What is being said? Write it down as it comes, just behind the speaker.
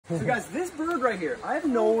So guys, this bird right here, I've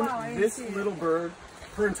known this little bird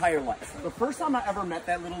her entire life. The first time I ever met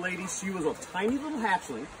that little lady, she was a tiny little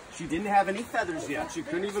hatchling. She didn't have any feathers yet. She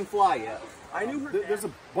couldn't even fly yet. I knew her. There's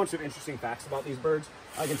a bunch of interesting facts about these birds.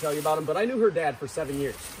 I can tell you about them, but I knew her dad for 7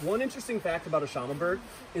 years. One interesting fact about a shaman bird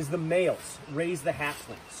is the males raise the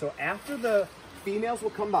hatchlings. So after the females will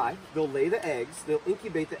come by, they'll lay the eggs, they'll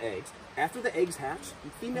incubate the eggs. After the eggs hatch, the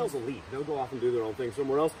females will leave. They'll go off and do their own thing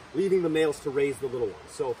somewhere else, leaving the males to raise the little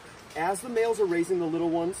ones. So as the males are raising the little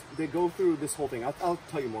ones, they go through this whole thing. I'll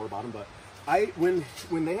tell you more about them, but when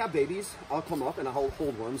they have babies, I'll come up and I'll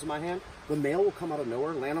hold worms in my hand. The male will come out of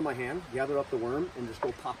nowhere, land on my hand, gather up the worm, and just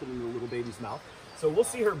go pop it in the little baby's mouth. So we'll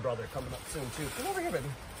see her brother coming up soon too. Come over here, baby.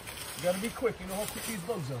 You gotta be quick. You know how quick these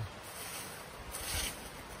bugs are.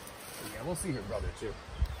 So yeah, we'll see her brother too.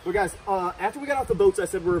 But guys, after we got off the boats, I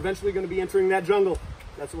said we're eventually going to be entering that jungle.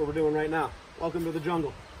 That's what we're doing right now. Welcome to the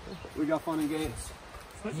jungle. We got fun and games.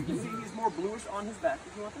 So as you can see, he's more bluish on his back.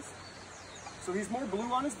 Did you want this? So he's more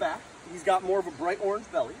blue on his back. He's got more of a bright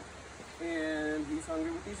orange belly. And he's hungry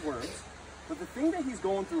with these worms. But the thing that he's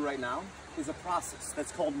going through right now is a process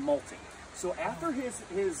that's called molting. So after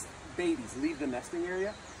his babies leave the nesting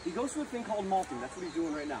area, he goes through a thing called molting. That's what he's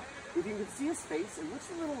doing right now. If you can see his face, it looks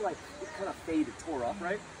a little like kind of faded, tore up,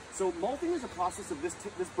 right? So molting is a process of this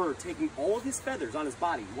bird taking all of his feathers on his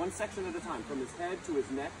body, one section at a time, from his head to his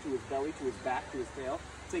neck, to his belly, to his back, to his tail,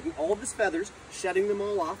 taking all of his feathers, shedding them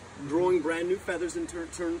all off, growing brand new feathers in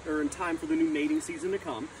time for the new mating season to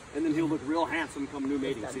come, and then he'll look real handsome come new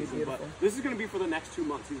mating season. But this is going to be for the next 2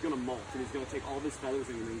 months. He's going to molt, and he's going to take all of his feathers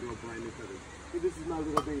and then grow brand new feathers. Hey, this is my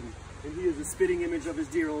little baby, and he is a spitting image of his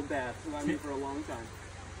dear old dad, who I knew for a long time.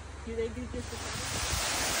 Do they do just the same?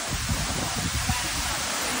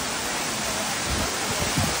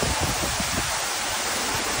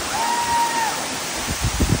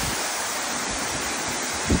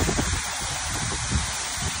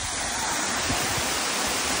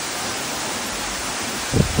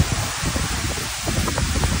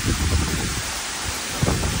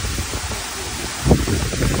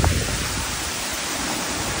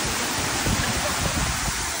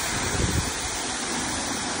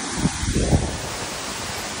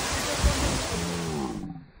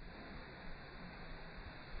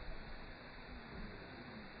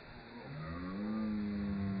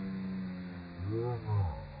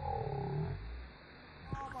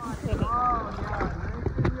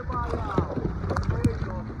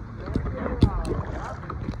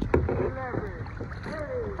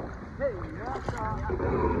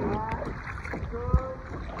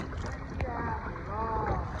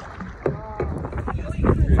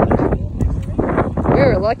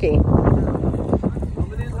 You're lucky.